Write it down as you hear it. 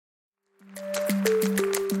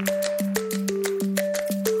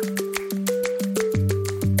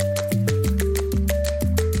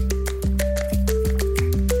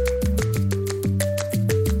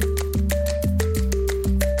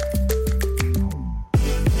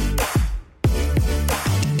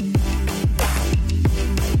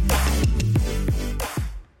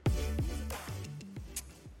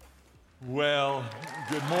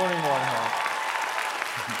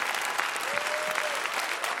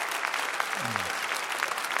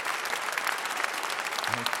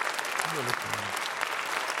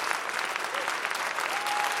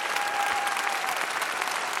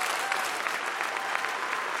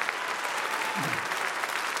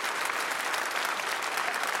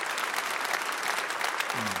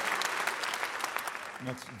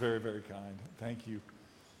That's very, very kind. Thank you.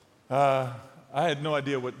 I had no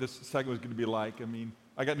idea what this segment was going to be like. I mean,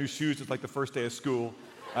 I got new shoes. It's like the first day of school.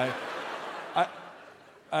 I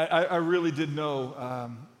really didn't know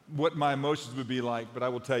what my emotions would be like, but I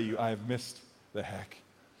will tell you, I have missed the heck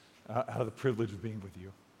out of the privilege of being with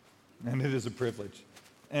you. And it is a privilege.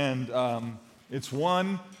 And it's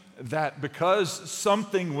one that because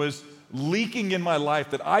something was leaking in my life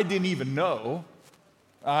that I didn't even know,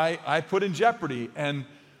 I put in jeopardy. And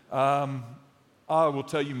I will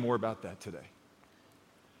tell you more about that today.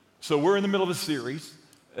 So we're in the middle of a series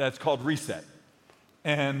that's called Reset.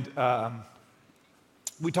 And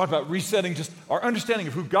we talked about resetting just our understanding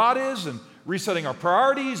of who God is and resetting our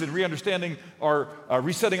priorities and resetting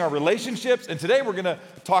our relationships. And today we're going to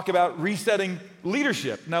talk about resetting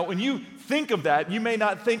leadership. Now, when you think of that, you may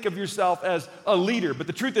not think of yourself as a leader, but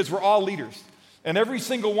the truth is we're all leaders. And every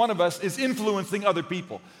single one of us is influencing other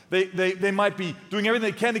people. They might be doing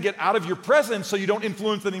everything they can to get out of your presence so you don't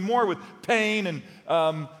influence anymore with pain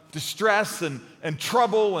and distress and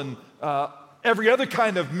trouble and every other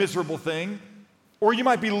kind of miserable thing. Or you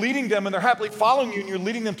might be leading them and they're happily following you and you're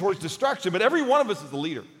leading them towards destruction. But every one of us is a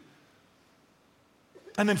leader.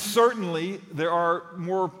 And then certainly there are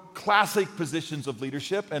more classic positions of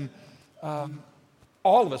leadership. And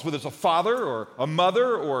all of us, whether it's a father or a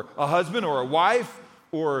mother or a husband or a wife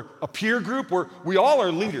or a peer group, we all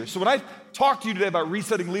are leaders. So when I talk to you today about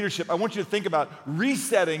resetting leadership, I want you to think about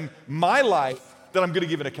resetting my life that I'm going to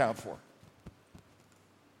give an account for.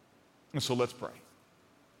 And so let's pray.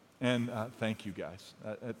 And thank you, guys.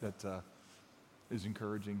 That is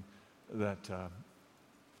encouraging that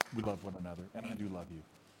we love one another. And I do love you.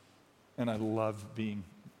 And I love being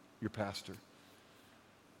your pastor.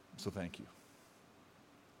 So thank you.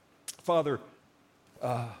 Father,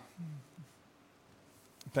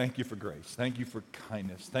 thank you for grace. Thank you for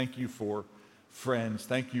kindness. Thank you for friends.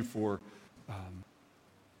 Thank you for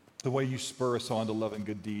the way you spur us on to love and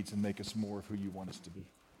good deeds and make us more of who you want us to be.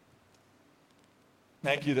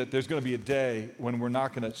 Thank you that there's going to be a day when we're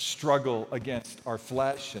not going to struggle against our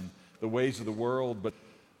flesh and the ways of the world, but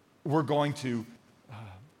we're going to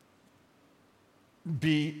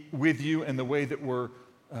be with you in the way that we're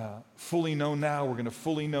fully know now. We're going to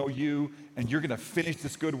fully know you, and you're going to finish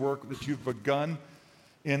this good work that you've begun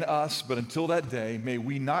in us. But until that day, may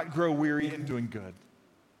we not grow weary in doing good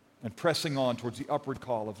and pressing on towards the upward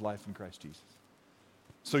call of life in Christ Jesus.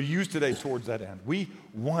 So use today towards that end. We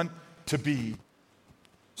want to be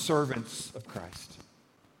servants of Christ,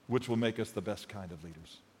 which will make us the best kind of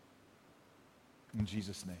leaders. In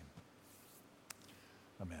Jesus' name,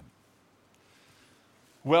 amen.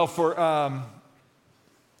 Well, for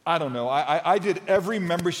I don't know. I did every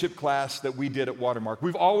membership class that we did at Watermark.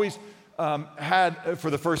 We've always had, for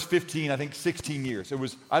the first 15, I think 16 years. I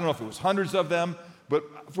don't know if it was hundreds of them,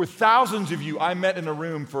 but for thousands of you, I met in a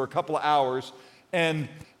room for a couple of hours and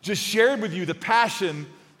just shared with you the passion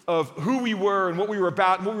of who we were and what we were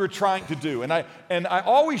about and what we were trying to do. And I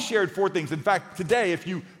always shared 4 things. In fact, today, if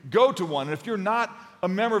you go to one, and if you're not a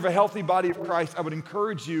member of a healthy body of Christ, I would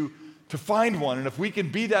encourage you to find one. And if we can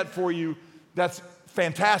be that for you, that's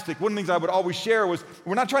fantastic. One of the things I would always share was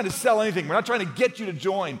we're not trying to sell anything. We're not trying to get you to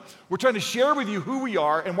join. We're trying to share with you who we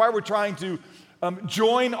are and why we're trying to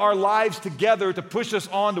join our lives together to push us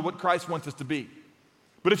on to what Christ wants us to be.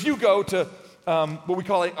 But if you go to what we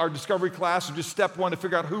call our discovery class, or just step 1 to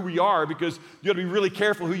figure out who we are, because you got to be really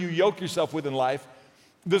careful who you yoke yourself with in life,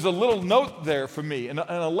 there's a little note there for me and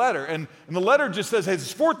a letter. And the letter just says, hey,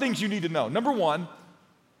 there's 4 things you need to know. Number 1,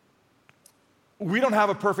 we don't have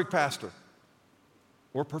a perfect pastor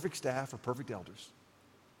or perfect staff or perfect elders.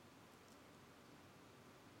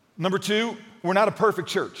 Number 2, we're not a perfect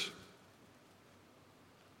church.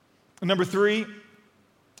 And number 3,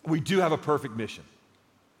 we do have a perfect mission.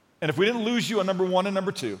 And if we didn't lose you on number 1 and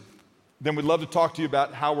number 2, then we'd love to talk to you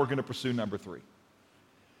about how we're going to pursue number 3.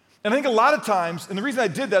 And I think a lot of times, and the reason I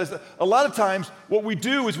did that is that a lot of times what we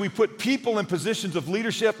do is we put people in positions of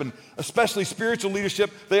leadership, and especially spiritual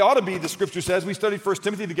leadership. They ought to be, the scripture says, we studied 1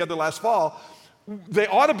 Timothy together last fall, they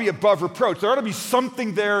ought to be above reproach. There ought to be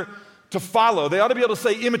something there to follow. They ought to be able to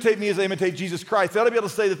say, imitate me as I imitate Jesus Christ. They ought to be able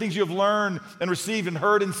to say the things you have learned and received and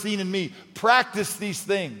heard and seen in me. Practice these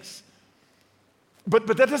things.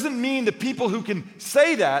 But that doesn't mean that people who can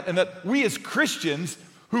say that, and that we as Christians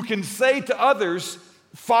who can say to others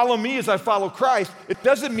follow me as I follow Christ, it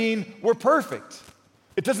doesn't mean we're perfect.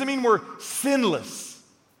 It doesn't mean we're sinless.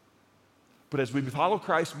 But as we follow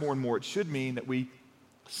Christ more and more, it should mean that we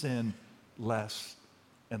sin less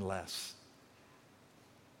and less.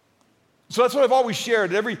 So that's what I've always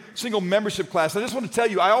shared at every single membership class. I just want to tell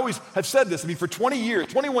you, I always have said this. For 20 years,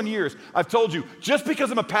 21 years, I've told you, just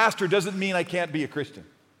because I'm a pastor doesn't mean I can't be a Christian.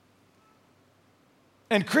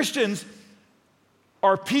 And Christians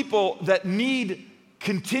are people that need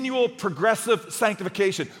continual progressive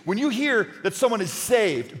sanctification. When you hear that someone is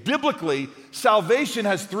saved, biblically, salvation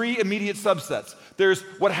has three immediate subsets. There's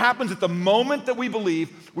what happens at the moment that we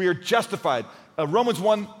believe we are justified.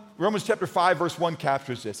 Romans chapter 5, verse 1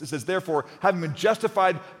 captures this. It says, therefore, having been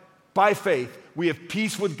justified by faith, we have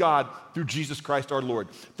peace with God through Jesus Christ our Lord.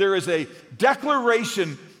 There is a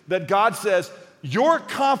declaration that God says, your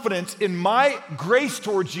confidence in my grace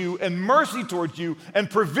towards you and mercy towards you and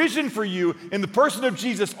provision for you in the person of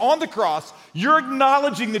Jesus on the cross, you're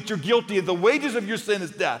acknowledging that you're guilty and the wages of your sin is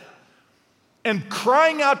death. And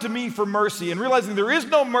crying out to me for mercy and realizing there is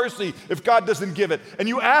no mercy if God doesn't give it. And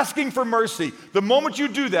you asking for mercy, the moment you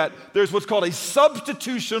do that, there's what's called a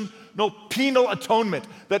substitutional penal atonement.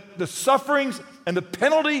 That the sufferings and the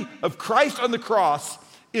penalty of Christ on the cross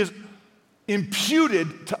is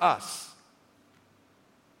imputed to us.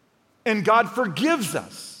 And God forgives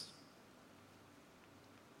us.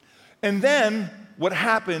 And then what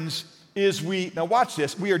happens is now watch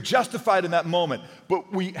this, we are justified in that moment,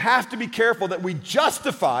 but we have to be careful that we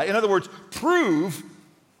justify, in other words, prove,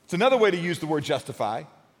 it's another way to use the word justify.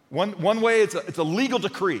 One way, it's a legal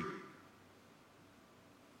decree.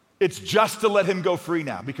 It's just to let him go free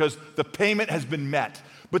now because the payment has been met.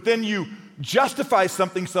 But then you justify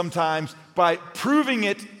something sometimes by proving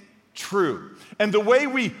it true. And the way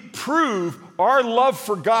we prove our love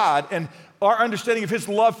for God and our understanding of his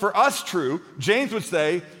love for us true, James would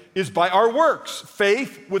say, is by our works.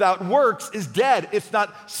 Faith without works is dead. It's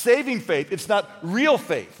not saving faith. It's not real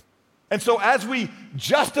faith. And so as we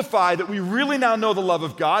justify that we really now know the love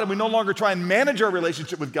of God and we no longer try and manage our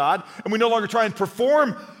relationship with God and we no longer try and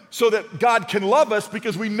perform so that God can love us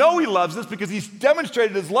because we know he loves us because he's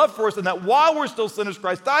demonstrated his love for us and that while we're still sinners,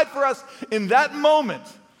 Christ died for us. In that moment,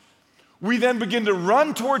 we then begin to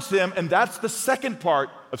run towards him, and that's the second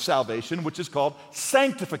part of salvation, which is called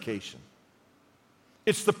sanctification.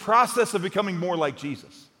 It's the process of becoming more like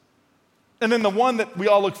Jesus. And then the one that we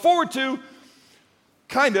all look forward to,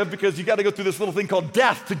 kind of, because you got to go through this little thing called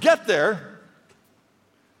death to get there,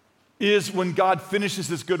 is when God finishes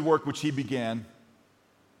his good work which he began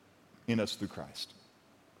in us through Christ.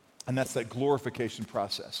 And that's that glorification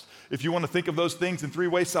process. If you want to think of those things in three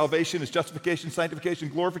ways, salvation is justification, sanctification,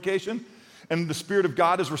 glorification. And the Spirit of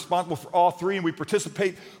God is responsible for all three, and we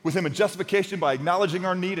participate with him in justification by acknowledging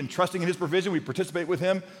our need and trusting in his provision. We participate with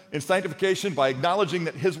him in sanctification by acknowledging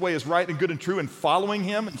that his way is right and good and true and following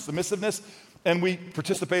him in submissiveness. And we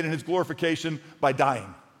participate in his glorification by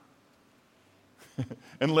dying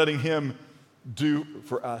and letting him do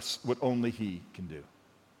for us what only he can do.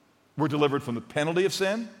 We're delivered from the penalty of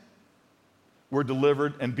sin. We're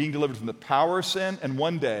delivered and being delivered from the power of sin. And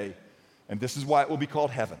one day, and this is why it will be called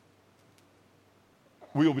heaven,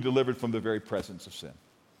 we will be delivered from the very presence of sin.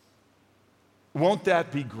 Won't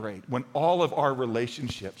that be great when all of our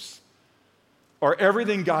relationships are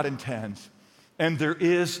everything God intends and there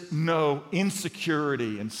is no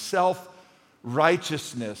insecurity and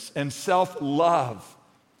self-righteousness and self-love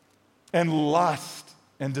and lust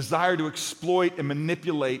and desire to exploit and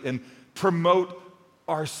manipulate and promote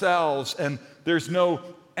ourselves, and there's no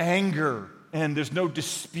anger and there's no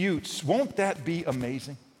disputes. Won't that be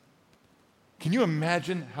amazing? Can you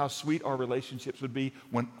imagine how sweet our relationships would be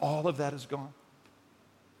when all of that is gone?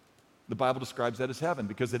 The Bible describes that as heaven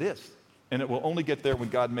because it is. And it will only get there when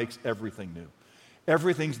God makes everything new.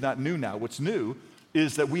 Everything's not new now. What's new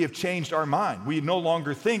is that we have changed our mind. We no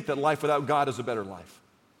longer think that life without God is a better life.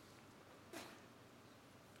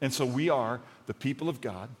 And so we are the people of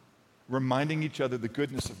God, reminding each other the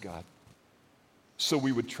goodness of God so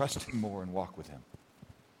we would trust him more and walk with him.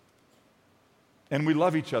 And we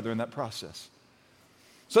love each other in that process.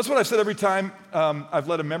 So that's what I've said every time I've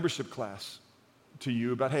led a membership class to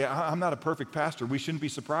you about, hey, I'm not a perfect pastor. We shouldn't be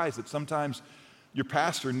surprised that sometimes your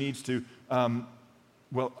pastor needs to,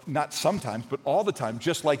 well, not sometimes, but all the time,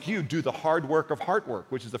 just like you, do the hard work of heart work,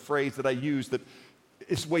 which is a phrase that I use that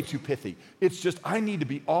is way too pithy. It's just, I need to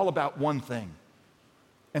be all about one thing.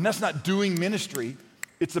 And that's not doing ministry.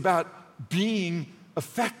 It's about being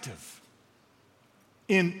effective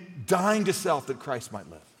in dying to self that Christ might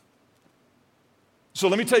live. So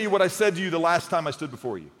let me tell you what I said to you the last time I stood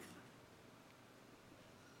before you.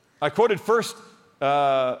 I quoted 1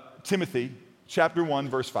 Timothy chapter 1,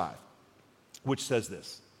 verse 5, which says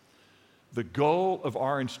this: the goal of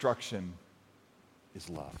our instruction is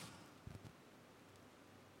love,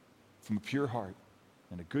 from a pure heart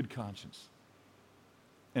and a good conscience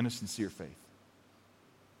and a sincere faith.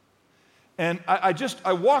 And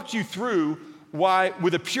I walked you through why,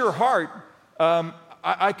 with a pure heart,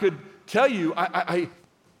 I could tell you, I've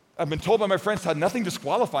been told by my friends how nothing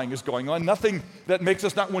disqualifying is going on, nothing that makes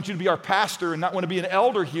us not want you to be our pastor and not want to be an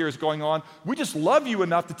elder here is going on. We just love you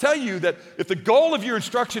enough to tell you that if the goal of your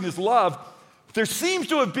instruction is love, there seems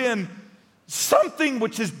to have been something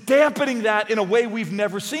which is dampening that in a way we've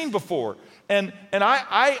never seen before. And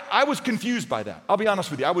I was confused by that. I'll be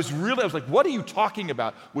honest with you. I was like, what are you talking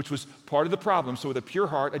about? Which was part of the problem. So with a pure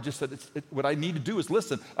heart, I just said, what I need to do is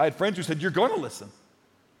listen. I had friends who said, you're going to listen.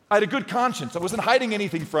 I had a good conscience. I wasn't hiding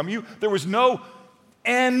anything from you. There was no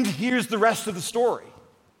end, here's the rest of the story.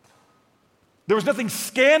 There was nothing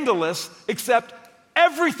scandalous, except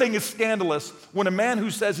everything is scandalous when a man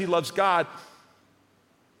who says he loves God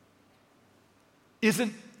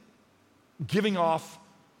isn't giving off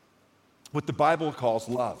what the Bible calls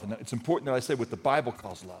love. And it's important that I say what the Bible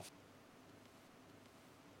calls love.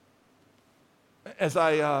 As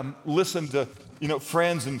I listened to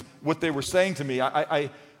friends and what they were saying to me,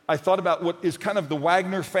 I thought about what is kind of the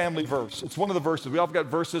Wagner family verse. It's one of the verses. We all got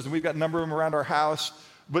verses, and we've got a number of them around our house.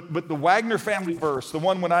 But the Wagner family verse, the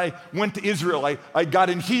one when I went to Israel, I got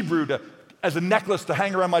in Hebrew as a necklace to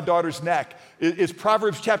hang around my daughter's neck, is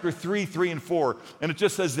Proverbs chapter 3, 3 and 4. And it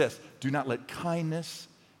just says this: do not let kindness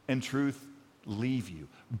and truth leave you.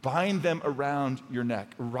 Bind them around your neck.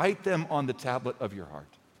 Write them on the tablet of your heart.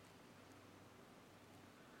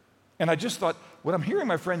 And I just thought, what I'm hearing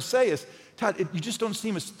my friends say is, Todd, you just don't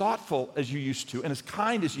seem as thoughtful as you used to and as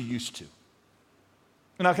kind as you used to.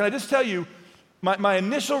 And now, can I just tell you, my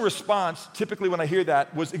initial response, typically when I hear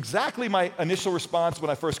that, was exactly my initial response when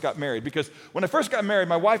I first got married. Because when I first got married,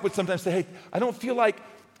 my wife would sometimes say, hey, I don't feel like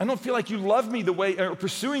you love me the way, or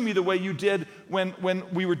pursuing me the way you did when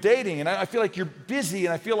we were dating. And I feel like you're busy,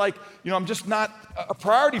 and I feel like, I'm just not a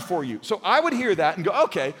priority for you. So I would hear that and go,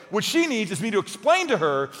 okay, what she needs is me to explain to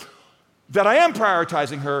her that I am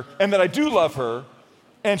prioritizing her and that I do love her.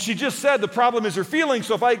 And she just said the problem is her feelings.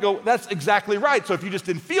 So if I go, that's exactly right. So if you just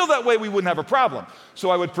didn't feel that way, we wouldn't have a problem. So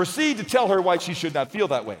I would proceed to tell her why she should not feel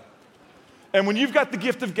that way. And when you've got the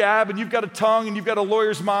gift of gab, and you've got a tongue, and you've got a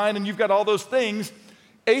lawyer's mind, and you've got all those things,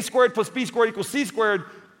 A squared plus B squared equals C squared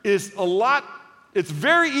is a lot. It's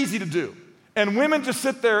very easy to do. And women just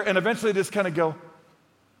sit there and eventually just kind of go,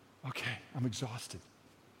 okay, I'm exhausted.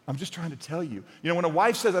 I'm just trying to tell you. When a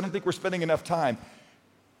wife says, I don't think we're spending enough time,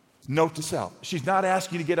 note to self, she's not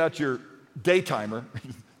asking you to get out your day timer.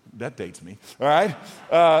 That dates me, all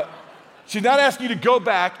right? She's not asking you to go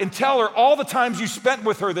back and tell her all the times you spent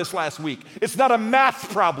with her this last week. It's not a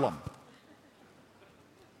math problem.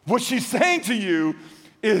 What she's saying to you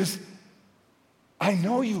is, I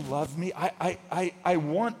know you love me. I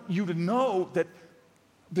want you to know that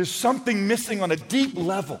there's something missing on a deep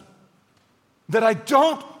level that I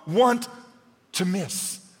don't want to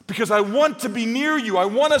miss, because I want to be near you. I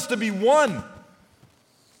want us to be one.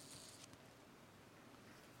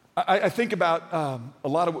 I think about a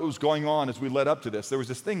lot of what was going on as we led up to this. There was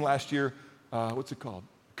this thing last year, what's it called?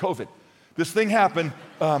 COVID. This thing happened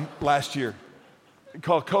last year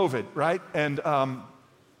called COVID, right? And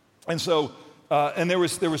so there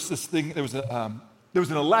was this thing. There was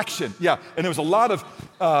an election, yeah, and there was a lot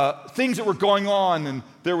of things that were going on, and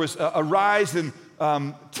there was a rise in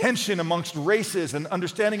tension amongst races and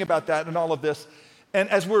understanding about that and all of this. And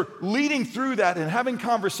as we're leading through that and having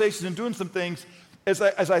conversations and doing some things, as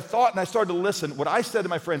I thought and I started to listen, what I said to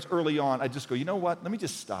my friends early on, I just go, you know what? Let me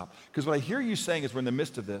just stop. Because what I hear you saying is we're in the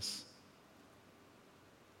midst of this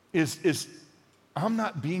is I'm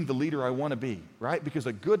not being the leader I want to be, right? Because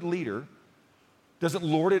a good leader doesn't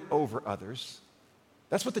lord it over others.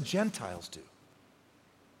 That's what the Gentiles do.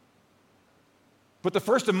 But the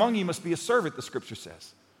first among you must be a servant, the scripture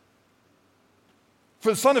says.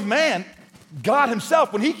 For the Son of Man, God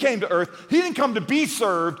himself, when he came to earth, he didn't come to be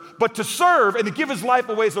served, but to serve and to give his life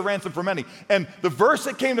away as a ransom for many. And the verse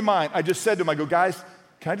that came to mind, I just said to him, I go, guys,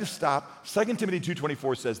 can I just stop? 2 Timothy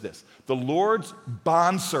 2:24 says this: the Lord's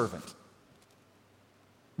bondservant,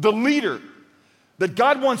 the leader that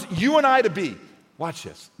God wants you and I to be, watch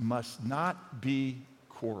this, must not be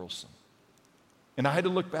quarrelsome. And I had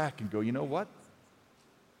to look back and go, you know what?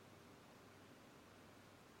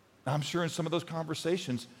 I'm sure in some of those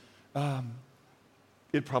conversations,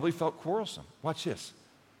 it probably felt quarrelsome. Watch this.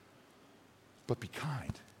 But be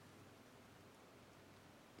kind.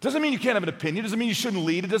 Doesn't mean you can't have an opinion. It doesn't mean you shouldn't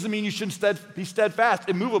lead. It doesn't mean you shouldn't be steadfast,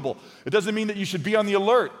 immovable. It doesn't mean that you should be on the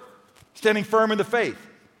alert, standing firm in the faith.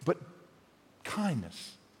 But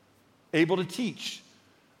kindness, able to teach.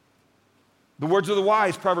 The words of the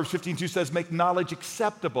wise, Proverbs 15:2 says, make knowledge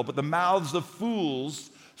acceptable, but the mouths of fools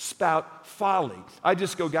spout folly. I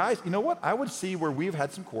just go, guys, you know what? I would see where we've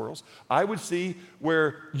had some quarrels. I would see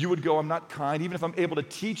where you would go, I'm not kind, even if I'm able to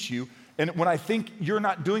teach you. And when I think you're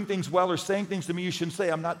not doing things well or saying things to me you shouldn't say,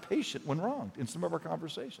 I'm not patient when wronged in some of our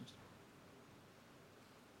conversations.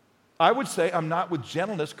 I would say I'm not with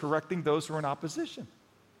gentleness correcting those who are in opposition.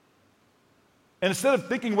 And instead of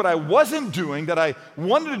thinking what I wasn't doing that I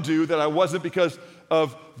wanted to do that I wasn't because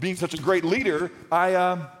of being such a great leader,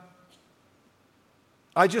 I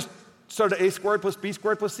just started A squared plus B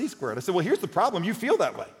squared plus C squared. I said, well, here's the problem. You feel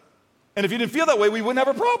that way. And if you didn't feel that way, we wouldn't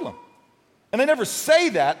have a problem. And I never say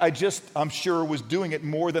that. I'm sure, was doing it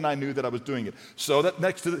more than I knew that I was doing it. So that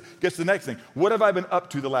gets to the next thing. What have I been up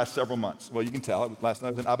to the last several months? Well, you can tell. Last night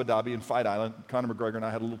I was in Abu Dhabi in Fight Island. Conor McGregor and I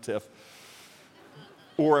had a little tiff.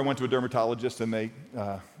 Or I went to a dermatologist and they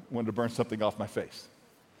wanted to burn something off my face.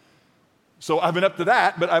 So I've been up to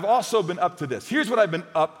that, but I've also been up to this. Here's what I've been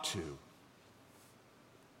up to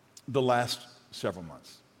the last several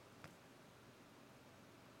months.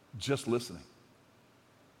 Just listening.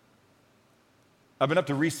 I've been up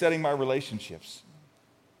to resetting my relationships.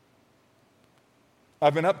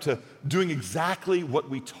 I've been up to doing exactly what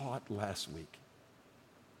we taught last week.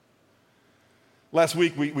 Last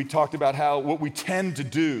week, we talked about how what we tend to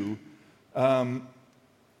do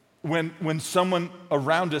when someone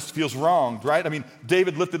around us feels wronged, right? I mean,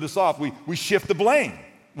 David lifted us off. We shift the blame.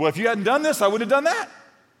 Well, if you hadn't done this, I wouldn't have done that.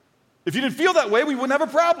 If you didn't feel that way, we wouldn't have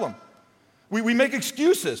a problem. We make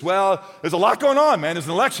excuses. Well, there's a lot going on, man. There's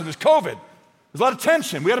an election. There's COVID. There's a lot of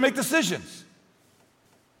tension. We got to make decisions.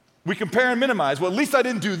 We compare and minimize. Well, at least I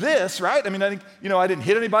didn't do this, right? I mean, I didn't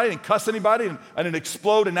hit anybody, I didn't cuss anybody, and I didn't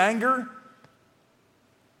explode in anger.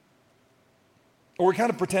 Or we kind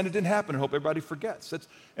of pretend it didn't happen and hope everybody forgets.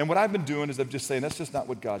 And what I've been doing is I'm just saying that's just not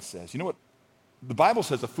what God says. You know what? The Bible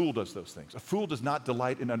says a fool does those things. A fool does not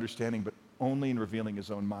delight in understanding, but only in revealing his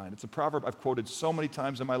own mind. It's a proverb I've quoted so many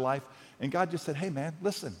times in my life, and God just said, hey man,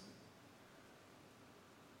 listen.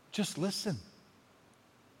 Just listen.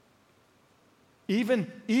 Even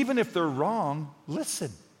if they're wrong,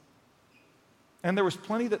 listen. And there was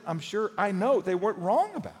plenty that I'm sure I know they weren't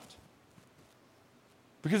wrong about.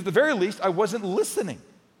 Because at the very least, I wasn't listening.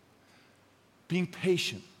 Being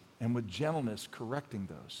patient and with gentleness correcting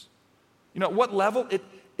those. You know, at what level?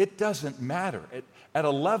 It doesn't matter. At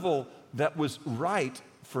a level that was right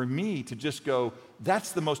for me to just go,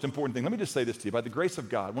 that's the most important thing. Let me just say this to you. By the grace of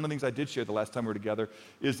God, one of the things I did share the last time we were together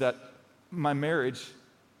is that my marriage,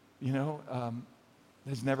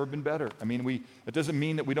 has never been better. I mean, it doesn't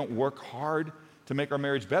mean that we don't work hard to make our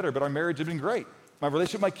marriage better, but our marriage has been great. My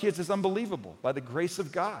relationship with my kids is unbelievable by the grace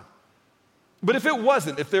of God. But if it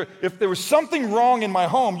wasn't, if there was something wrong in my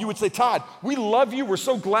home, you would say, Todd, we love you. We're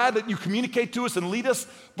so glad that you communicate to us and lead us,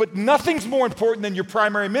 but nothing's more important than your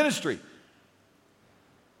primary ministry.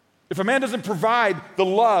 If a man doesn't provide the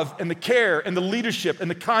love and the care and the leadership and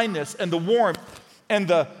the kindness and the warmth and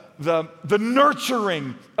the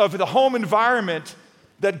nurturing of the home environment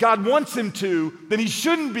that God wants him to, then he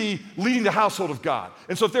shouldn't be leading the household of God.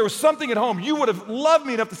 And so if there was something at home, you would have loved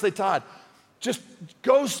me enough to say, Todd, just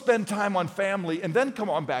go spend time on family and then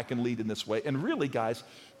come on back and lead in this way. And really, guys,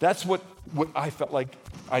 that's what I felt like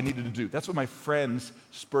I needed to do. That's what my friends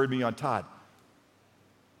spurred me on. Todd,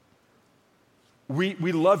 we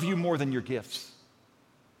love you more than your gifts.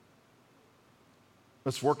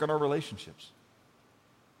 Let's work on our relationships.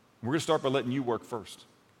 We're going to start by letting you work first,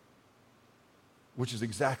 which is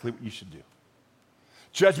exactly what you should do.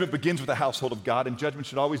 Judgment begins with the household of God, and judgment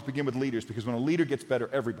should always begin with leaders, because when a leader gets better,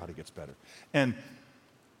 everybody gets better. And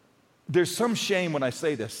there's some shame when I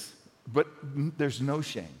say this, but there's no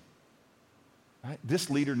shame. Right? This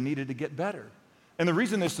leader needed to get better. And the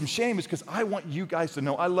reason there's some shame is because I want you guys to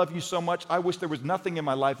know I love you so much. I wish there was nothing in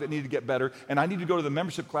my life that needed to get better, and I need to go to the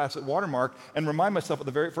membership class at Watermark and remind myself of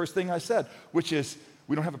the very first thing I said, which is,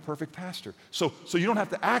 we don't have a perfect pastor. So you don't have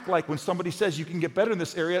to act like when somebody says you can get better in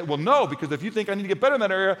this area, well, no, because if you think I need to get better in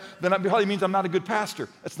that area, then that probably means I'm not a good pastor.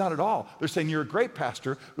 That's not at all. They're saying you're a great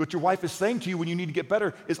pastor. What your wife is saying to you when you need to get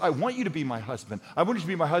better is, I want you to be my husband. I want you to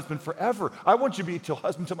be my husband forever. I want you to be till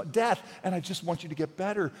husband till my death, and I just want you to get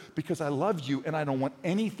better because I love you, and I don't want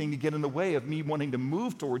anything to get in the way of me wanting to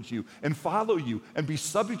move towards you and follow you and be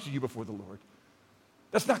subject to you before the Lord.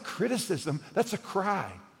 That's not criticism. That's a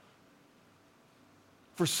cry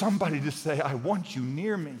for somebody to say, I want you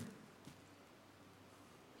near me.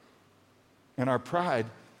 And our pride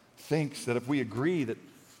thinks that if we agree that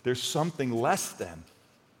there's something less than,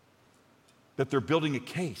 that they're building a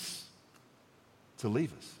case to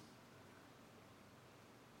leave us.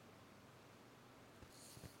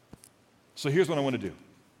 So here's what I want to do.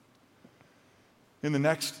 In the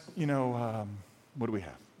next, what do we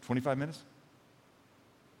have? 25 minutes?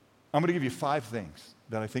 I'm going to give you 5 things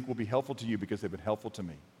that I think will be helpful to you because they've been helpful to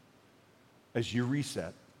me as you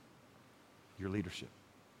reset your leadership,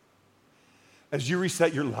 as you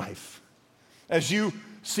reset your life, as you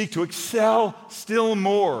seek to excel still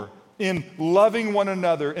more in loving one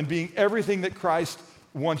another and being everything that Christ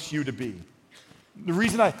wants you to be. The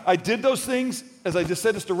reason I did those things, as I just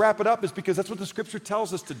said, is to wrap it up, is because that's what the Scripture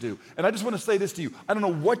tells us to do. And I just want to say this to you. I don't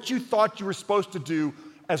know what you thought you were supposed to do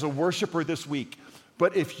as a worshiper this week,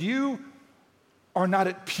 but if you are not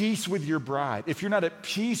at peace with your bride, if you're not at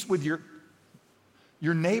peace with your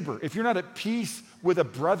neighbor, if you're not at peace with a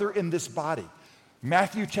brother in this body,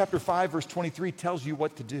 Matthew chapter 5, verse 23 tells you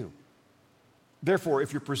what to do. Therefore,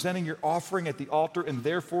 if you're presenting your offering at the altar and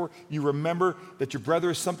therefore you remember that your brother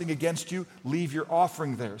has something against you, leave your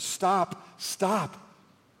offering there. Stop.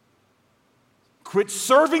 Quit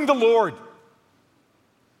serving the Lord.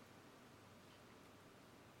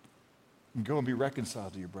 And go and be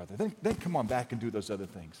reconciled to your brother. Then come on back and do those other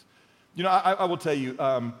things. I will tell you,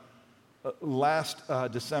 last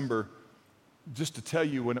December, just to tell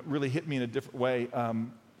you when it really hit me in a different way,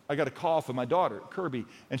 I got a call from my daughter, Kirby,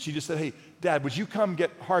 and she just said, "Hey, Dad, would you come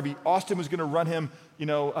get Harvey? Austin was going to run him,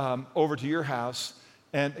 over to your house,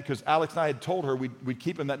 and because Alex and I had told her we'd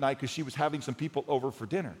keep him that night because she was having some people over for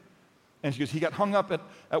dinner." And she goes, "He got hung up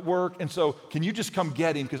at work, and so can you just come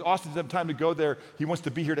get him? Because Austin doesn't have time to go there. He wants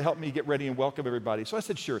to be here to help me get ready and welcome everybody." So I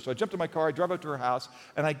said, "Sure." So I jumped in my car, I drive up to her house,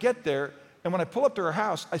 and I get there, and when I pull up to her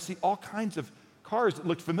house, I see all kinds of cars that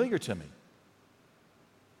looked familiar to me.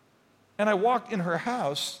 And I walked in her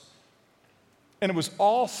house, and it was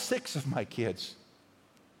all 6 of my kids,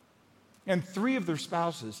 and 3 of their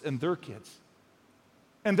spouses and their kids.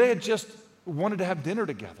 And they had just wanted to have dinner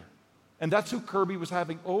together. And that's who Kirby was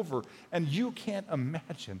having over. And you can't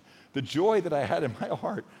imagine the joy that I had in my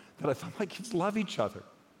heart that I thought my kids love each other.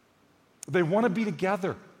 They want to be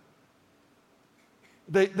together.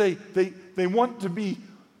 They want to be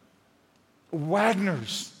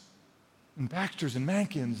Wagners and Baxters and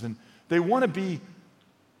Mankins, and they want to be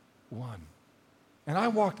one. And I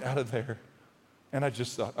walked out of there, and I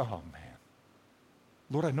just thought, oh, man.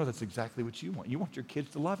 Lord, I know that's exactly what you want. You want your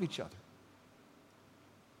kids to love each other.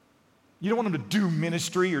 You don't want them to do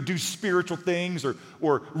ministry or do spiritual things or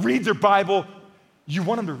read their Bible. You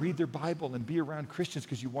want them to read their Bible and be around Christians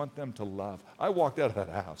because you want them to love. I walked out of that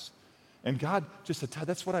house, and God just said,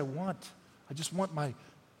 that's what I want. I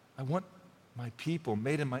want my people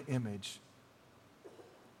made in my image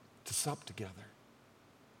to sup together.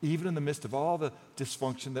 Even in the midst of all the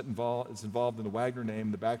dysfunction that is involved in the Wagner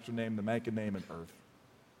name, the Baxter name, the Mankin name, and Earth.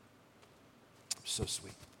 So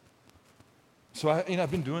sweet. So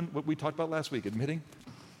I've been doing what we talked about last week, admitting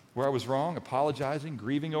where I was wrong, apologizing,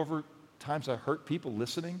 grieving over times I hurt people,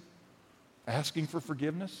 listening, asking for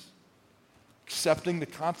forgiveness, accepting the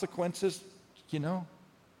consequences, I'm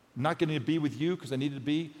not getting to be with you because I needed to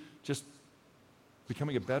be, just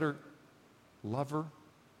becoming a better lover,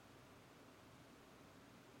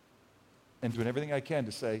 and doing everything I can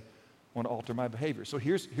to say, I want to alter my behavior. So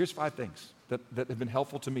here's 5 things that have been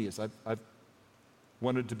helpful to me as I've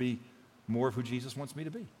wanted to be more of who Jesus wants me to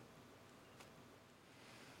be.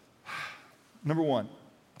 Number 1,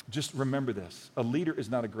 just remember this. A leader is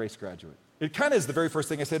not a Grace graduate. It kind of is the very first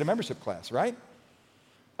thing I say to membership class, right?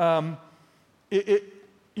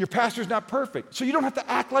 Your pastor's not perfect, so you don't have to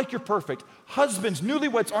act like you're perfect. Husbands,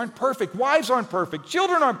 newlyweds aren't perfect. Wives aren't perfect.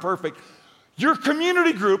 Children aren't perfect. Your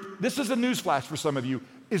community group, this is a newsflash for some of you,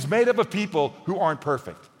 is made up of people who aren't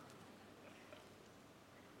perfect.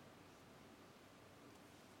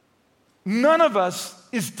 None of us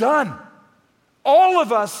is done. All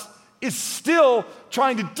of us is still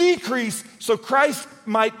trying to decrease so Christ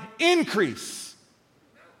might increase.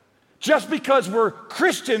 Just because we're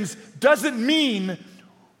Christians doesn't mean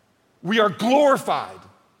we are glorified.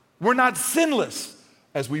 We're not sinless.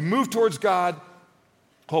 As we move towards God,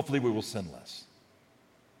 hopefully we will sin less.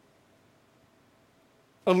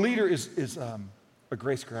 A leader is a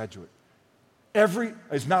Grace graduate.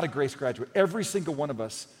 Is not a Grace graduate. Every single one of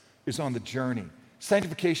us is on the journey.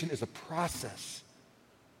 Sanctification is a process.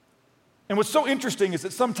 And what's so interesting is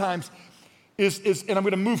that sometimes and I'm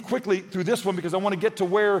going to move quickly through this one because I want to get to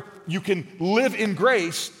where you can live in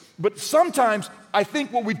grace. But sometimes I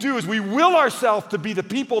think what we do is we will ourselves to be the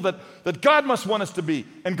people that God must want us to be.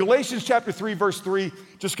 And Galatians chapter 3, verse 3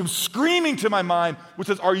 just comes screaming to my mind, which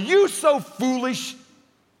says, are you so foolish?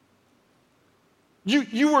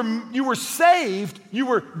 You were saved, you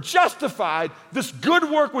were justified. This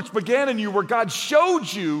good work which began in you, where God showed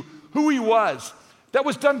you who he was, that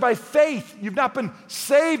was done by faith. You've not been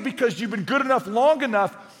saved because you've been good enough long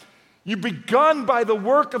enough. You've begun by the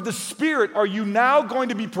work of the Spirit. Are you now going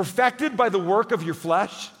to be perfected by the work of your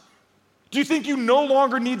flesh? Do you think you no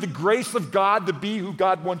longer need the grace of God to be who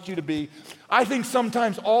God wants you to be? I think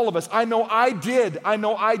sometimes all of us, I know I did, I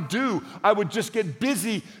know I do, I would just get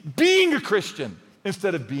busy being a Christian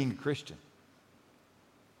instead of being a Christian,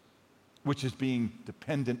 which is being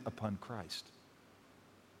dependent upon Christ.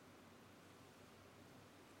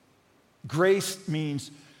 Grace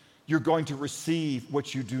means you're going to receive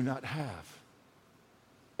what you do not have.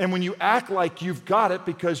 And when you act like you've got it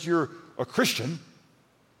because you're a Christian,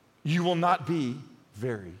 you will not be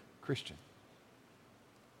very Christian.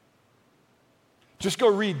 Just go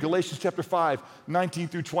read Galatians chapter 5, 19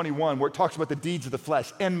 through 21, where it talks about the deeds of the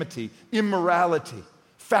flesh, enmity, immorality,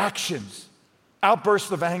 factions,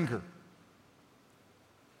 outbursts of anger.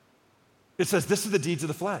 It says this is the deeds of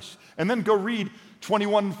the flesh. And then go read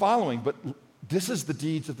 21 and following, but this is the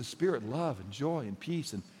deeds of the Spirit, love and joy and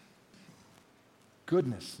peace and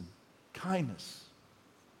goodness and kindness,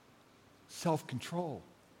 self-control,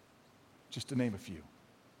 just to name a few.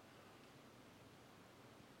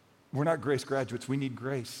 We're not grace graduates, we need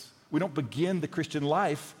grace. We don't begin the Christian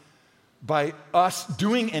life by us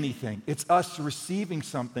doing anything. It's us receiving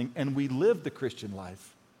something, and we live the Christian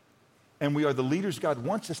life. And we are the leaders God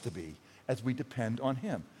wants us to be as we depend on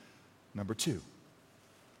him. Number 2,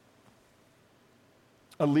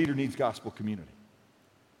 a leader needs gospel community.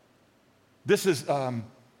 This is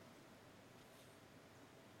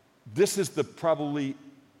probably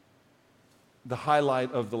the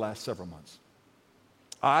highlight of the last several months.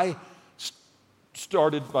 I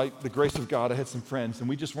started, by the grace of God, I had some friends, and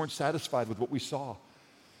we just weren't satisfied with what we saw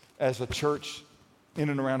as a church in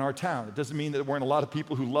and around our town. It doesn't mean that there weren't a lot of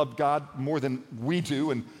people who loved God more than we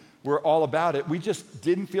do, and we're all about it. We just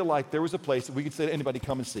didn't feel like there was a place that we could say to anybody,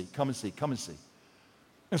 come and see, come and see, come and see.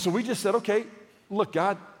 And so we just said, okay, look,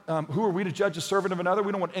 God, who are we to judge a servant of another?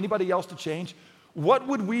 We don't want anybody else to change. What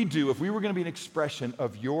would we do if we were going to be an expression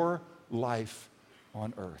of your life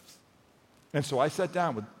on earth? And so I sat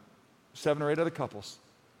down with 7 or 8 other couples,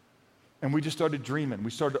 and we just started dreaming.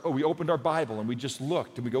 We opened our Bible, and we just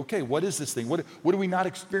looked, and we go, okay, what is this thing? What are we not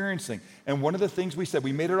experiencing? And one of the things we said,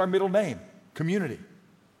 we made it our middle name, community.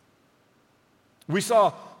 We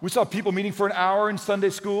saw people meeting for an hour in Sunday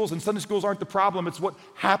schools, and Sunday schools aren't the problem. It's what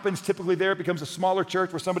happens typically there. It becomes a smaller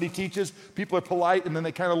church where somebody teaches, people are polite, and then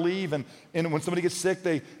they kind of leave, and when somebody gets sick,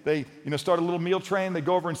 they start a little meal train, they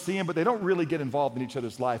go over and see them, but they don't really get involved in each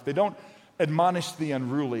other's life. They don't admonish the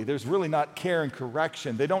unruly. There's really not care and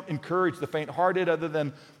correction. They don't encourage the faint-hearted other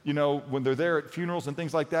than, when they're there at funerals and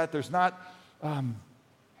things like that. There's not,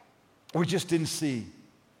 we just didn't see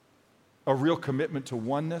a real commitment to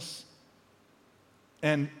oneness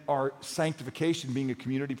and our sanctification being a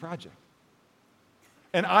community project.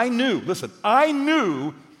 And I knew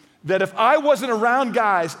that if I wasn't around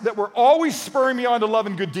guys that were always spurring me on to love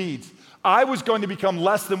and good deeds, I was going to become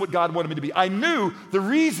less than what God wanted me to be. I knew the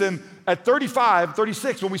reason at 35,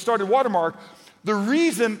 36, when we started Watermark, the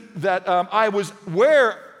reason that I was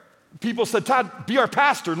where people said, Todd, be our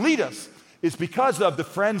pastor, lead us, is because of the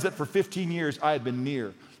friends that for 15 years I had been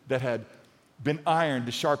near that had been iron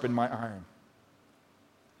to sharpen my iron,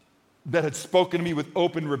 that had spoken to me with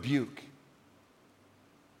open rebuke.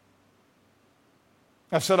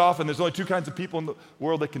 I've said often, there's only 2 kinds of people in the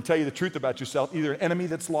world that can tell you the truth about yourself, either an enemy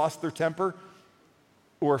that's lost their temper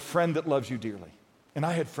or a friend that loves you dearly. And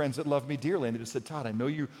I had friends that loved me dearly, and they just said, Todd, I know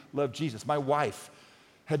you love Jesus. My wife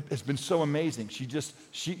has been so amazing. She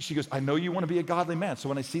goes, I know you want to be a godly man, so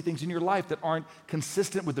when I see things in your life that aren't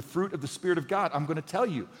consistent with the fruit of the Spirit of God, I'm going to tell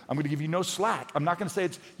you. I'm going to give you no slack. I'm not going to say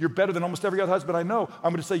you're better than almost every other husband I know.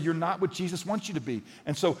 I'm going to say you're not what Jesus wants you to be.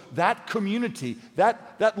 And so that community,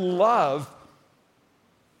 that love.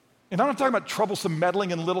 And I'm not talking about troublesome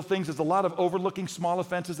meddling in little things. There's a lot of overlooking small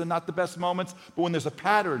offenses and not the best moments. But when there's a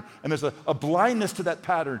pattern and there's a blindness to that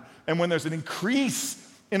pattern, and when there's an increase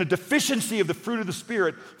in a deficiency of the fruit of the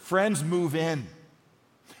Spirit, friends move in.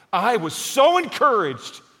 I was so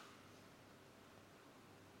encouraged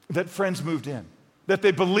that friends moved in, that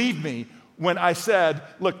they believed me when I said,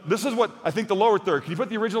 look, this is what I think the lower third. Can you put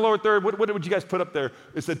the original lower third? What would you guys put up there?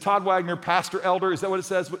 It said Todd Wagner, pastor, elder. Is that what it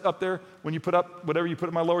says up there when you put up whatever you put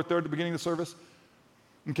in my lower third at the beginning of the service?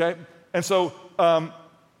 Okay? And so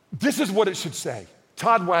This is what it should say.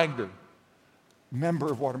 Todd Wagner,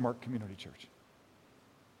 member of Watermark Community Church.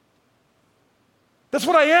 That's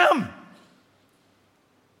what I am.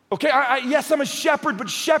 Okay, yes, I'm a shepherd, but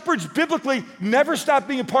shepherds biblically never stop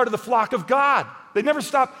being a part of the flock of God. They never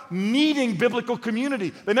stop needing biblical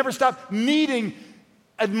community. They never stop needing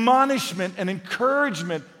admonishment and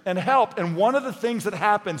encouragement and help. And one of the things that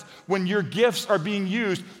happens when your gifts are being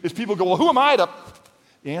used is people go, well, who am I to?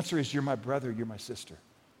 The answer is, you're my brother, you're my sister.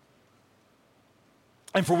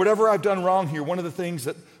 And for whatever I've done wrong here, one of the things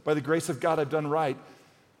that by the grace of God I've done right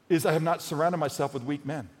is I have not surrounded myself with weak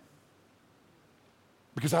men.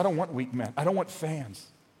 Because I don't want weak men. I don't want fans.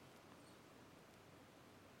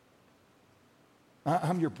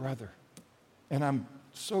 I'm your brother. And I'm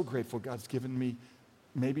so grateful God's given me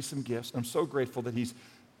maybe some gifts. I'm so grateful that He's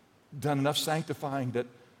done enough sanctifying that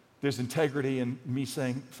there's integrity in me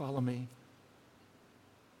saying, follow me.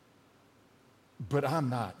 But I'm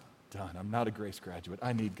not done. I'm not a Grace graduate.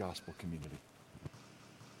 I need gospel community.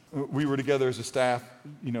 We were together as a staff.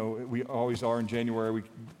 You know, we always are in January. We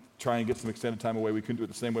try and get some extended time away. We couldn't do it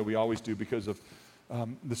the same way we always do because of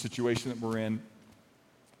the situation that we're in.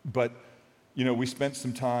 But, you know, we spent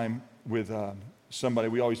some time with somebody.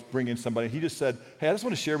 We always bring in somebody. He just said, hey, I just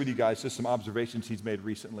want to share with you guys just some observations he's made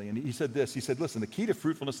recently. And he said this. He said, listen, the key to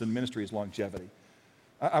fruitfulness in ministry is longevity.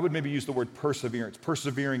 I would maybe use the word perseverance,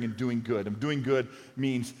 persevering and doing good. And doing good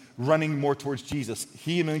means running more towards Jesus.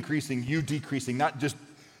 He increasing, you decreasing,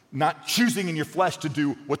 not choosing in your flesh to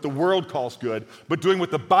do what the world calls good, but doing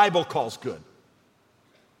what the Bible calls good,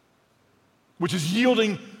 which is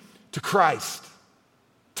yielding to Christ,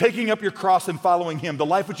 taking up your cross and following Him. The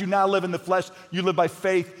life which you now live in the flesh, you live by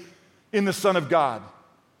faith in the Son of God.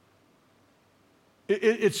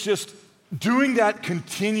 It's just doing that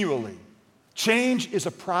continually. Change is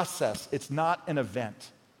a process. It's not an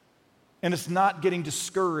event. And it's not getting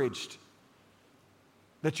discouraged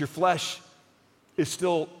that your flesh is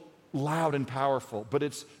still loud and powerful, but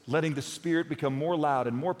it's letting the Spirit become more loud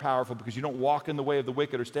and more powerful because you don't walk in the way of the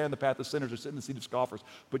wicked or stand in the path of sinners or sit in the seat of scoffers,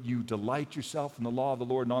 but you delight yourself in the law of the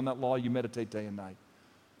Lord, and on that law you meditate day and night.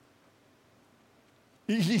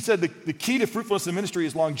 He said the key to fruitfulness in ministry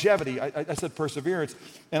is longevity. I said perseverance,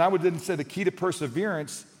 and I would then say the key to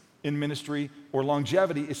perseverance in ministry or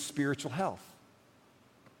longevity is spiritual health.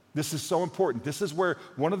 This is so important. This is where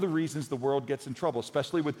one of the reasons the world gets in trouble,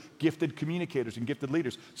 especially with gifted communicators and gifted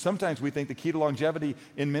leaders. Sometimes we think the key to longevity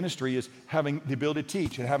in ministry is having the ability to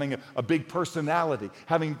teach and having a big personality,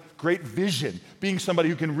 having great vision, being somebody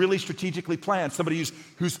who can really strategically plan, somebody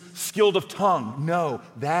who's skilled of tongue. No,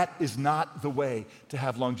 that is not the way to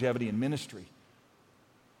have longevity in ministry.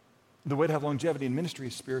 The way to have longevity in ministry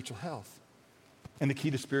is spiritual health. And the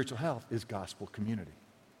key to spiritual health is gospel community,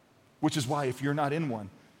 which is why if you're not in one,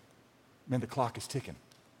 man, the clock is ticking.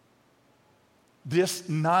 This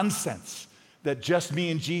nonsense that just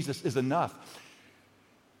me and Jesus is enough.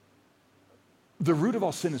 The root of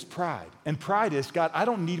all sin is pride. And pride is, God, I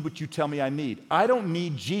don't need what you tell me I need. I don't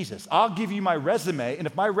need Jesus. I'll give you my resume, and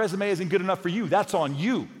if my resume isn't good enough for you, that's on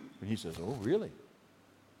you. And He says, oh, really?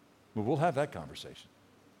 Well, we'll have that conversation.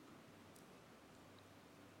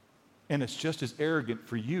 And it's just as arrogant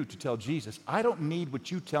for you to tell Jesus, I don't need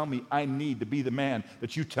what you tell me I need to be the man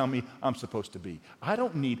that you tell me I'm supposed to be. I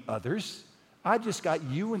don't need others. I just got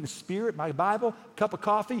you and the Spirit, my Bible, a cup of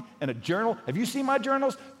coffee, and a journal. Have you seen my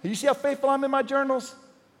journals? Have you seen how faithful I'm in my journals?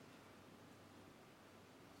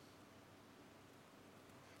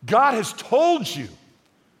 God has told you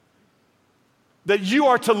that you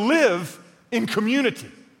are to live in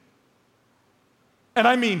community. And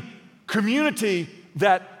I mean community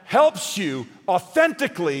that helps you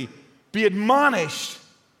authentically be admonished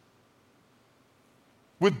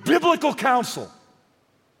with biblical counsel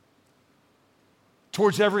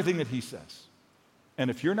towards everything that He says. And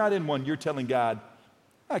if you're not in one, you're telling God,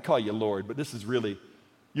 I call you Lord, but this is really,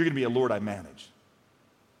 you're going to be a Lord I manage,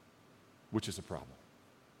 which is a problem.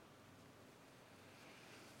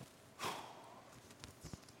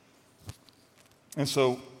 And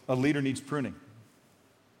so a leader needs pruning.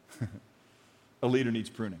 A leader needs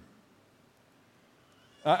pruning.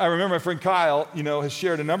 I remember my friend Kyle, has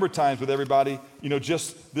shared a number of times with everybody,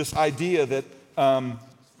 just this idea that,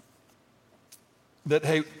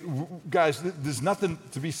 hey, guys, there's nothing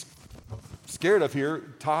to be scared of here.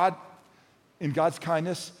 Todd, in God's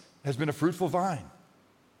kindness, has been a fruitful vine.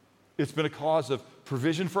 It's been a cause of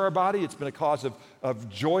provision for our body. It's been a cause of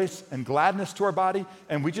joy and gladness to our body.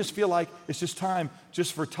 And we just feel like it's just time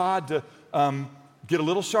just for Todd to get a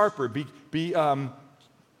little sharper,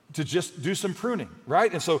 to just do some pruning,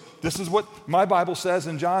 right? And so this is what my Bible says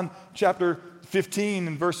in John chapter 15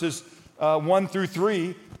 and verses 1 through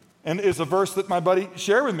 3. And it's a verse that my buddy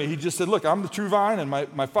shared with me. He just said, look, I'm the true vine, and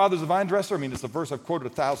my father's a vine dresser. I mean, it's a verse I've quoted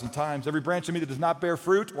 1,000 times. Every branch of me that does not bear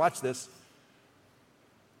fruit, watch this,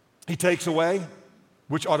 he takes away,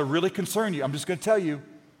 which ought to really concern you. I'm just going to tell you,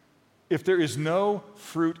 if there is no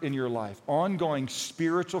fruit in your life, ongoing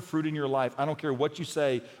spiritual fruit in your life, I don't care what you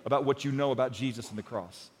say about what you know about Jesus and the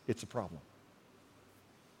cross, it's a problem.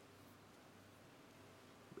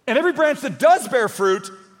 And every branch that does bear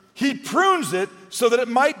fruit, he prunes it so that it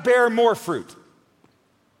might bear more fruit.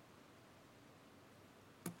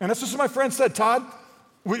 And that's just what my friend said, Todd.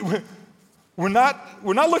 We're not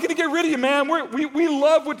looking to get rid of you, man. We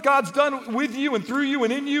love what God's done with you and through you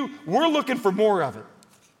and in you. We're looking for more of it.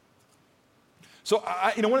 So,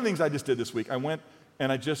 one of the things I just did this week, I went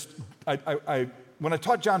and when I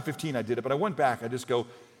taught John 15, I did it, but I went back, I just go,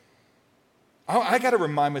 I got to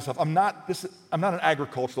remind myself, I'm not an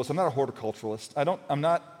agriculturalist, I'm not a horticulturalist, I'm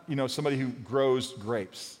not, somebody who grows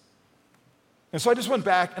grapes. And so I just went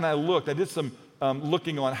back and I did some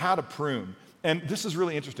looking on how to prune. And this is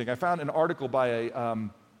really interesting. I found an article by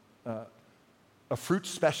a fruit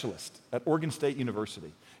specialist at Oregon State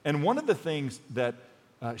University. And one of the things that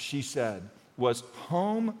she said was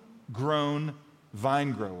homegrown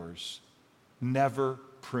vine growers never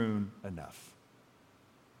prune enough.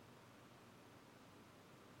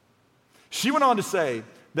 She went on to say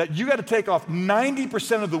that you got to take off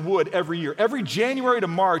 90% of the wood every year. Every January to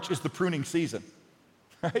March is the pruning season,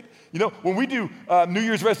 right? When we do New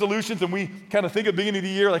Year's resolutions and we kind of think at the beginning of the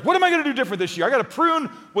year, like, what am I going to do different this year? I got to prune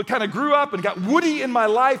what kind of grew up and got woody in my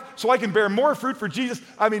life so I can bear more fruit for Jesus.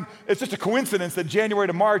 I mean, it's just a coincidence that January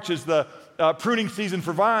to March is the pruning season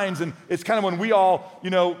for vines, and it's kind of when we all,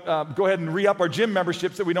 go ahead and re-up our gym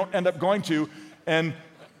memberships that we don't end up going to, and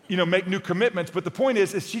make new commitments. But the point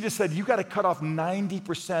is she just said, you got to cut off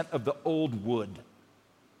 90% of the old wood.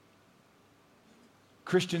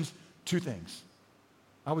 Christians, two things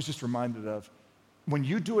I was just reminded of. When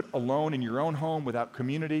you do it alone in your own home without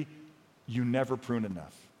community, you never prune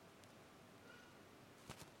enough.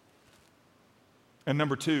 And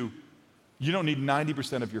number two, you don't need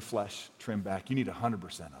 90% of your flesh trimmed back. You need 100% of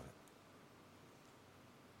it.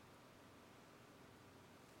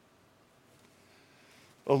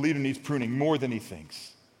 A leader needs pruning more than he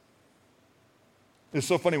thinks. It's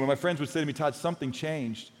so funny when my friends would say to me, Todd, something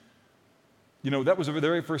changed. That was the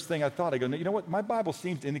very first thing I thought. I go, you know what? My Bible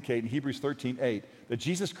seems to indicate in Hebrews 13:8 that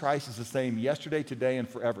Jesus Christ is the same yesterday, today, and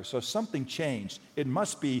forever. So if something changed, it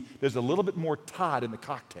must be there's a little bit more Todd in the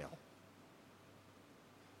cocktail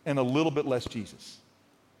and a little bit less Jesus.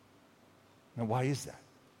 Now, why is that?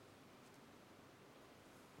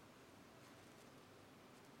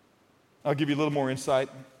 I'll give you a little more insight.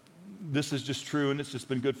 This is just true, and it's just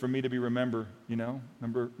been good for me to be remembered.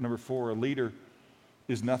 Number 4, a leader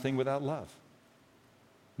is nothing without love.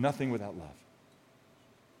 Nothing without love.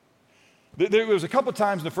 There was a couple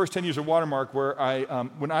times in the first 10 years of Watermark where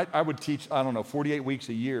when I would teach, 48 weeks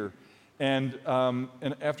a year, and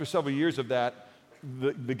after several years of that,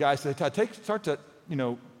 the guy said, Todd,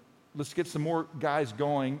 let's get some more guys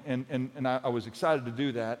going, and I was excited to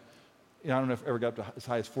do that. I don't know if I ever got up to as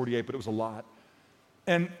high as 48, but it was a lot.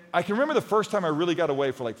 And I can remember the first time I really got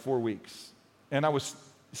away for like 4 weeks. And I was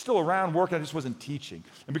still around working, I just wasn't teaching.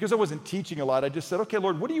 And because I wasn't teaching a lot, I just said, okay,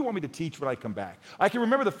 Lord, what do you want me to teach when I come back? I can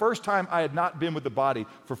remember the first time I had not been with the body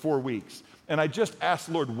for 4 weeks. And I just asked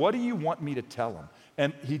the Lord, what do you want me to tell them?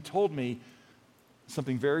 And he told me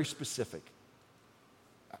something very specific.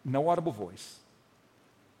 No audible voice.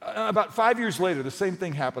 About 5 years later, the same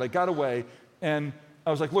thing happened. I got away, and I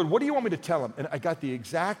was like, Lord, what do you want me to tell him? And I got the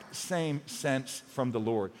exact same sense from the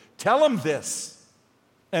Lord. Tell him this.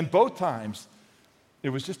 And both times, it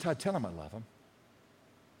was just, Todd, tell him I love him.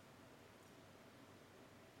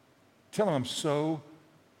 Tell him I'm so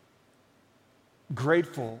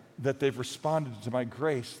grateful that they've responded to my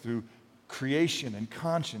grace through creation and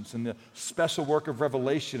conscience and the special work of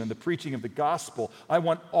revelation and the preaching of the gospel. I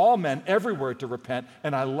want all men everywhere to repent,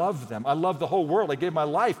 and I love them. I love the whole world. I gave my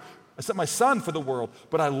life. I sent my son for the world,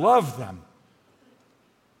 but I love them.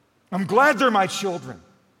 I'm glad they're my children.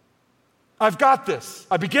 I've got this.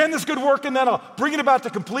 I began this good work, and then I'll bring it about to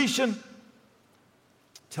completion.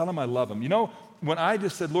 Tell them I love them. When I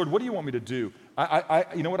just said, Lord, what do you want me to do?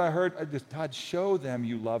 You know what I heard? Todd, show them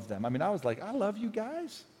you love them. I was like, I love you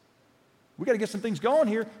guys. We got to get some things going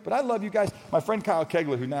here, but I love you guys. My friend Kyle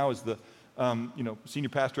Kegler, who now is the senior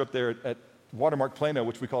pastor up there at Watermark Plano,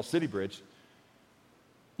 which we call City Bridge,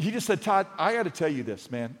 he just said, Todd, I got to tell you this,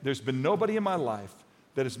 man. There's been nobody in my life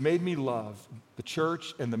that has made me love the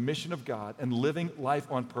church and the mission of God and living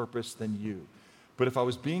life on purpose than you. But if I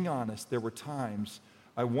was being honest, there were times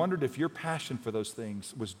I wondered if your passion for those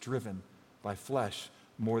things was driven by flesh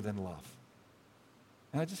more than love.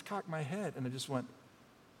 And I just cocked my head and I just went,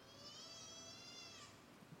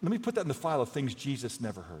 let me put that in the file of things Jesus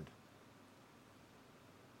never heard.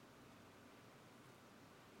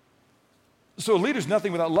 So a leader's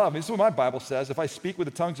nothing without love. This is what my Bible says. If I speak with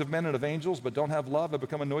the tongues of men and of angels but don't have love, I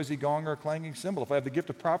become a noisy gong or a clanging cymbal. If I have the gift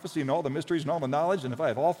of prophecy and all the mysteries and all the knowledge, and if I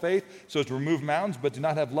have all faith so as to remove mountains but do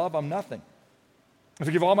not have love, I'm nothing. If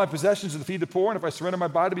I give all my possessions to feed the poor, and if I surrender my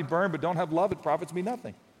body to be burned but don't have love, it profits me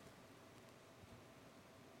nothing.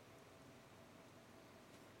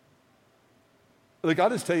 Look,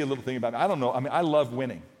 I'll just tell you a little thing about me. I don't know. I mean, I love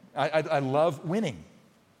winning. I love winning.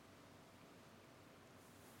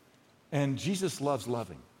 And Jesus loves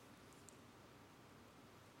loving.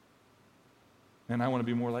 And I want to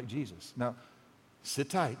be more like Jesus. Now, sit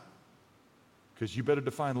tight, because you better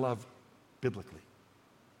define love biblically.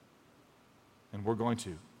 And we're going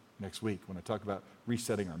to next week when I talk about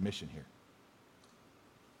resetting our mission here.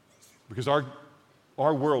 Because our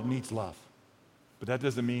world needs love, but that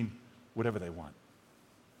doesn't mean whatever they want.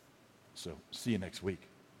 So, see you next week.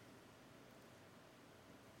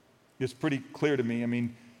 It's pretty clear to me. I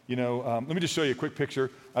mean, let me just show you a quick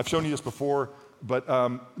picture. I've shown you this before, but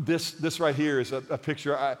this right here is a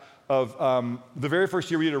picture of the very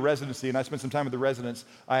first year we did a residency, and I spent some time with the residents.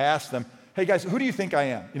 I asked them, hey guys, who do you think I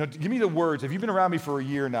am? Give me the words. If you've been around me for a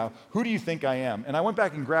year now, who do you think I am? And I went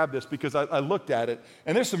back and grabbed this because I looked at it,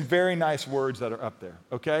 and there's some very nice words that are up there,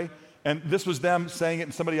 okay? And this was them saying it,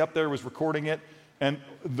 and somebody up there was recording it. And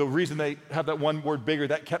the reason they have that one word bigger,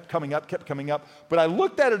 that kept coming up. But I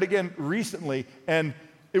looked at it again recently, and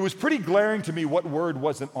it was pretty glaring to me what word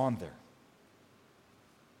wasn't on there.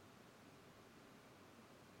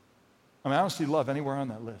 I mean, I don't see love anywhere on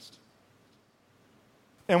that list.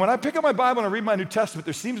 And when I pick up my Bible and I read my New Testament,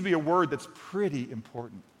 there seems to be a word that's pretty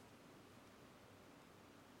important.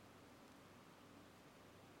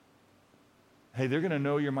 Hey, they're going to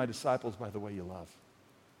know you're my disciples by the way you love.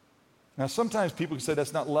 Now, sometimes people can say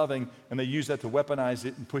that's not loving, and they use that to weaponize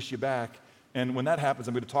it and push you back. And when that happens,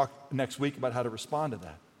 I'm going to talk next week about how to respond to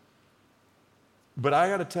that. But I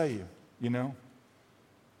got to tell you, there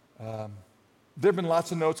have been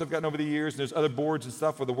lots of notes I've gotten over the years, and there's other boards and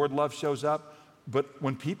stuff where the word love shows up. But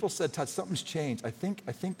when people said, Todd, something's changed, I think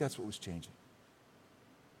that's what was changing.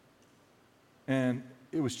 And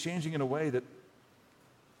it was changing in a way that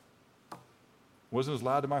wasn't as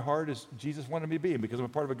loud in my heart as Jesus wanted me to be. And because I'm a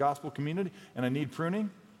part of a gospel community and I need pruning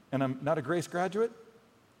and I'm not a Grace graduate,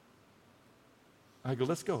 I go,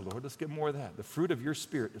 let's go, Lord. Let's get more of that. The fruit of your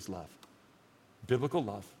Spirit is love. Biblical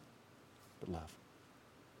love, but love.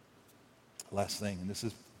 Last thing, and this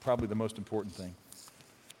is probably the most important thing.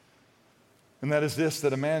 And that is this,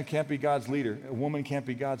 that a man can't be God's leader, a woman can't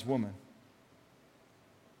be God's woman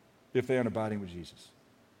if they aren't abiding with Jesus.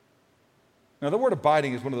 Now, the word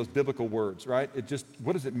abiding is one of those biblical words, right?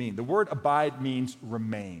 What does it mean? The word abide means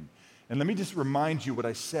remain. And let me just remind you what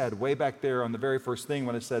I said way back there on the very first thing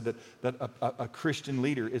when I said that a Christian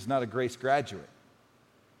leader is not a Grace graduate.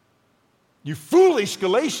 You foolish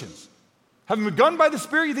Galatians. Having begun by the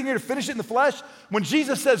Spirit, you think you're going to finish it in the flesh? When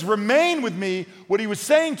Jesus says, remain with me, what he was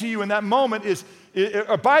saying to you in that moment is,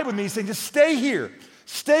 abide with me. He's saying, just stay here.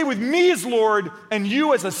 Stay with me as Lord and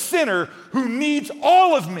you as a sinner who needs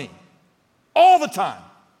all of me. All the time.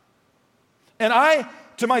 And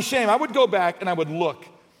to my shame, I would go back and I would look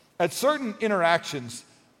at certain interactions,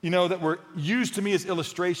 that were used to me as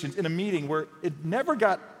illustrations in a meeting where we never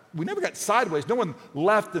got sideways. No one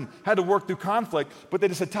left and had to work through conflict, but they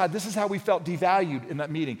just said, Todd, this is how we felt devalued in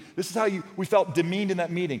that meeting. This is how we felt demeaned in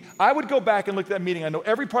that meeting. I would go back and look at that meeting. I know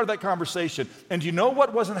every part of that conversation. And you know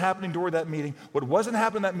what wasn't happening during that meeting? What wasn't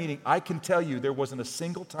happening in that meeting, I can tell you there wasn't a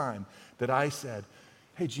single time that I said,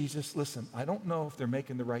 hey, Jesus, listen, I don't know if they're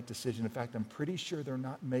making the right decision. In fact, I'm pretty sure they're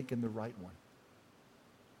not making the right one.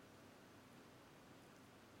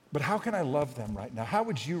 But how can I love them right now? How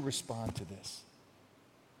would you respond to this?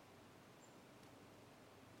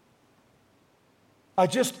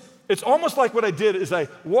 It's almost like what I did is I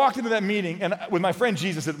walked into that meeting and with my friend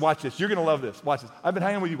Jesus said, watch this, you're going to love this, watch this. I've been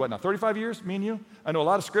hanging with you, 35 years, me and you? I know a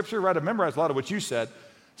lot of scripture, right? I've memorized a lot of what you said.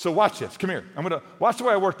 So watch this, come here. I'm going to watch the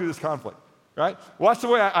way I work through this conflict. Right? Watch the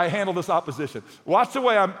way I handle this opposition. Watch the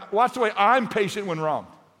way I'm patient when wrong.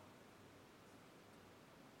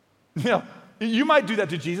 You might do that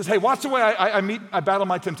to Jesus. Hey, watch the way I battle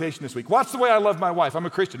my temptation this week. Watch the way I love my wife. I'm a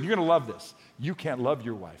Christian. You're going to love this. You can't love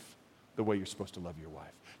your wife the way you're supposed to love your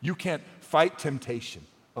wife. You can't fight temptation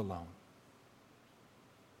alone.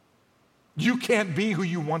 You can't be who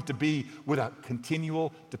you want to be without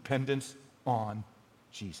continual dependence on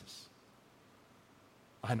Jesus.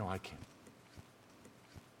 I know I can.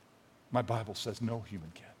 My Bible says no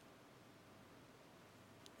human can.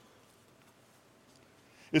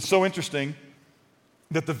 It's so interesting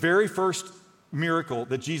that the very first miracle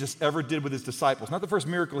that Jesus ever did with his disciples, not the first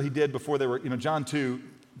miracle he did before they were, John 2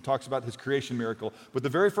 talks about his creation miracle, but the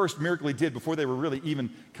very first miracle he did before they were really even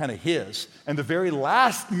kind of his, and the very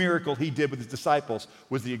last miracle he did with his disciples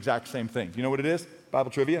was the exact same thing. Do you know what it is? Bible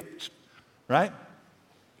trivia, right?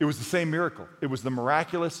 It was the same miracle. It was the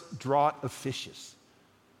miraculous draught of fishes.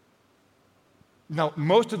 Now,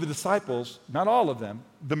 most of the disciples, not all of them,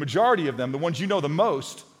 the majority of them, the ones you know the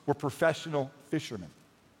most, were professional fishermen.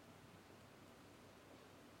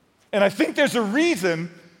 And I think there's a reason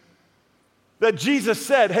that Jesus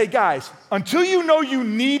said, hey guys, until you know you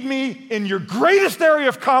need me in your greatest area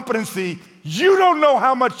of competency, you don't know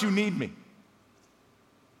how much you need me.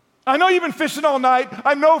 I know you've been fishing all night.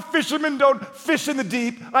 I know fishermen don't fish in the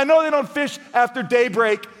deep. I know they don't fish after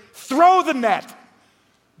daybreak. Throw the net.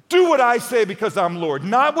 Do what I say because I'm Lord,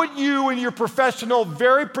 not what you and your professional,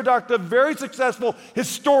 very productive, very successful,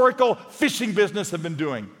 historical fishing business have been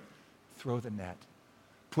doing. Throw the net.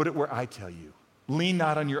 Put it where I tell you. Lean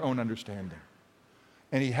not on your own understanding.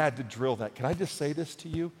 And he had to drill that. Can I just say this to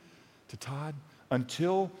you, to Todd?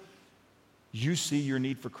 Until you see your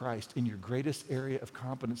need for Christ in your greatest area of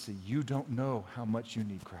competency, you don't know how much you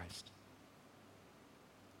need Christ.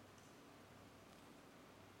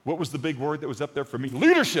 What was the big word that was up there for me?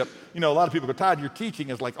 Leadership. A lot of people go, Todd, your teaching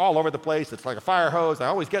is like all over the place. It's like a fire hose. I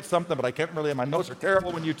always get something, but I can't really, my notes are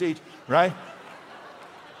terrible when you teach, right?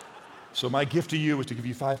 So my gift to you is to give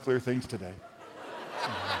you 5 clear things today.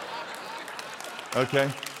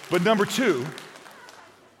 Okay? But number 2,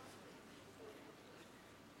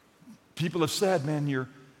 people have said, man, you're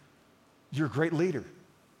a great leader.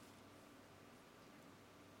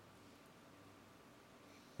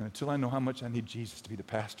 And until I know how much I need Jesus to be the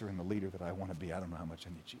pastor and the leader that I want to be, I don't know how much I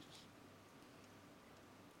need Jesus.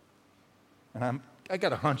 And I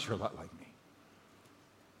got a hunch you're a lot like me.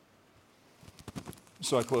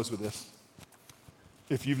 So I close with this.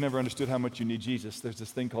 If you've never understood how much you need Jesus, there's this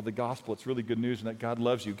thing called the gospel. It's really good news in that God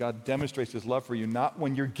loves you. God demonstrates his love for you, not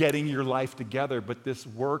when you're getting your life together, but this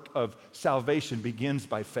work of salvation begins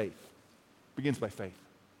by faith. Begins by faith.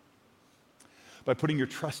 By putting your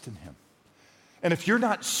trust in him. And if you're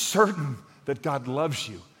not certain that God loves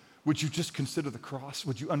you, would you just consider the cross?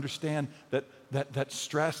 Would you understand that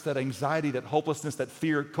stress, that anxiety, that hopelessness, that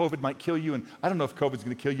fear, COVID might kill you, and I don't know if COVID's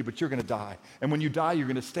going to kill you, but you're going to die. And when you die, you're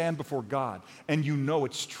going to stand before God, and you know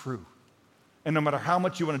it's true. And no matter how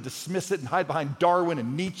much you want to dismiss it and hide behind Darwin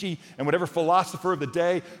and Nietzsche and whatever philosopher of the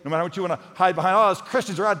day, no matter what you want to hide behind, those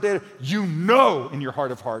Christians are outdated, you know in your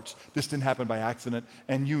heart of hearts this didn't happen by accident,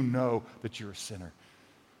 and you know that you're a sinner.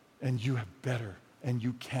 And you have better, and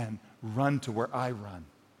you can run to where I run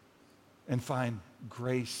and find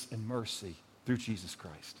grace and mercy through Jesus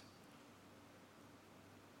Christ.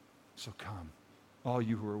 So come, all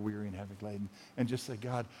you who are weary and heavy laden, and just say,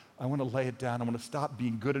 God, I want to lay it down. I want to stop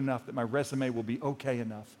being good enough that my resume will be okay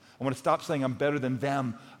enough. I want to stop saying I'm better than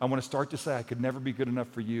them. I want to start to say I could never be good enough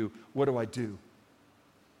for you. What do I do?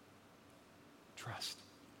 Trust.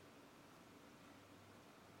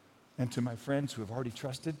 And to my friends who have already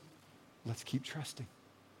trusted, let's keep trusting.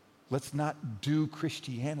 Let's not do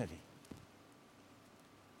Christianity.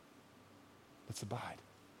 Let's abide.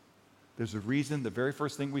 There's a reason the very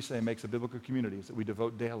first thing we say makes a biblical community is that we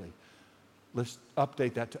devote daily. Let's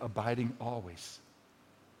update that to abiding always.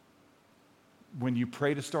 When you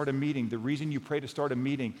pray to start a meeting, the reason you pray to start a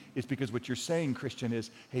meeting is because what you're saying, Christian, is,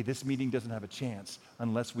 hey, this meeting doesn't have a chance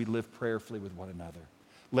unless we live prayerfully with one another.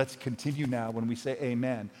 Let's continue now when we say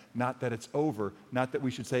amen, not that it's over, not that we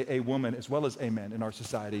should say a woman as well as amen in our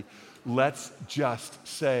society. Let's just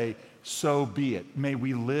say, so be it. May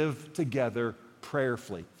we live together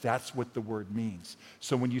prayerfully. That's what the word means.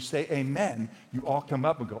 So when you say amen, you all come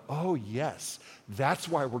up and go, oh yes, that's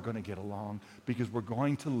why we're going to get along, because we're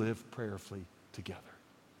going to live prayerfully together.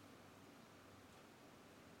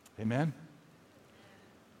 Amen?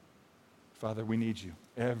 Father, we need you.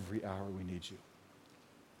 Every hour we need you.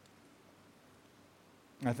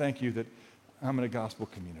 I thank you that I'm in a gospel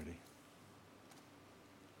community.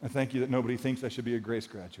 I thank you that nobody thinks I should be a Grace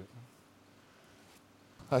graduate.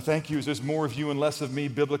 I thank you as there's more of you and less of me,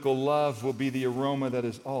 biblical love will be the aroma that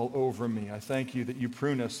is all over me. I thank you that you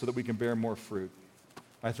prune us so that we can bear more fruit.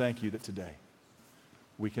 I thank you that today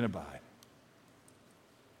we can abide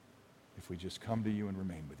if we just come to you and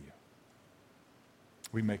remain with you.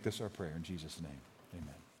 We make this our prayer in Jesus' name.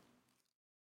 Amen.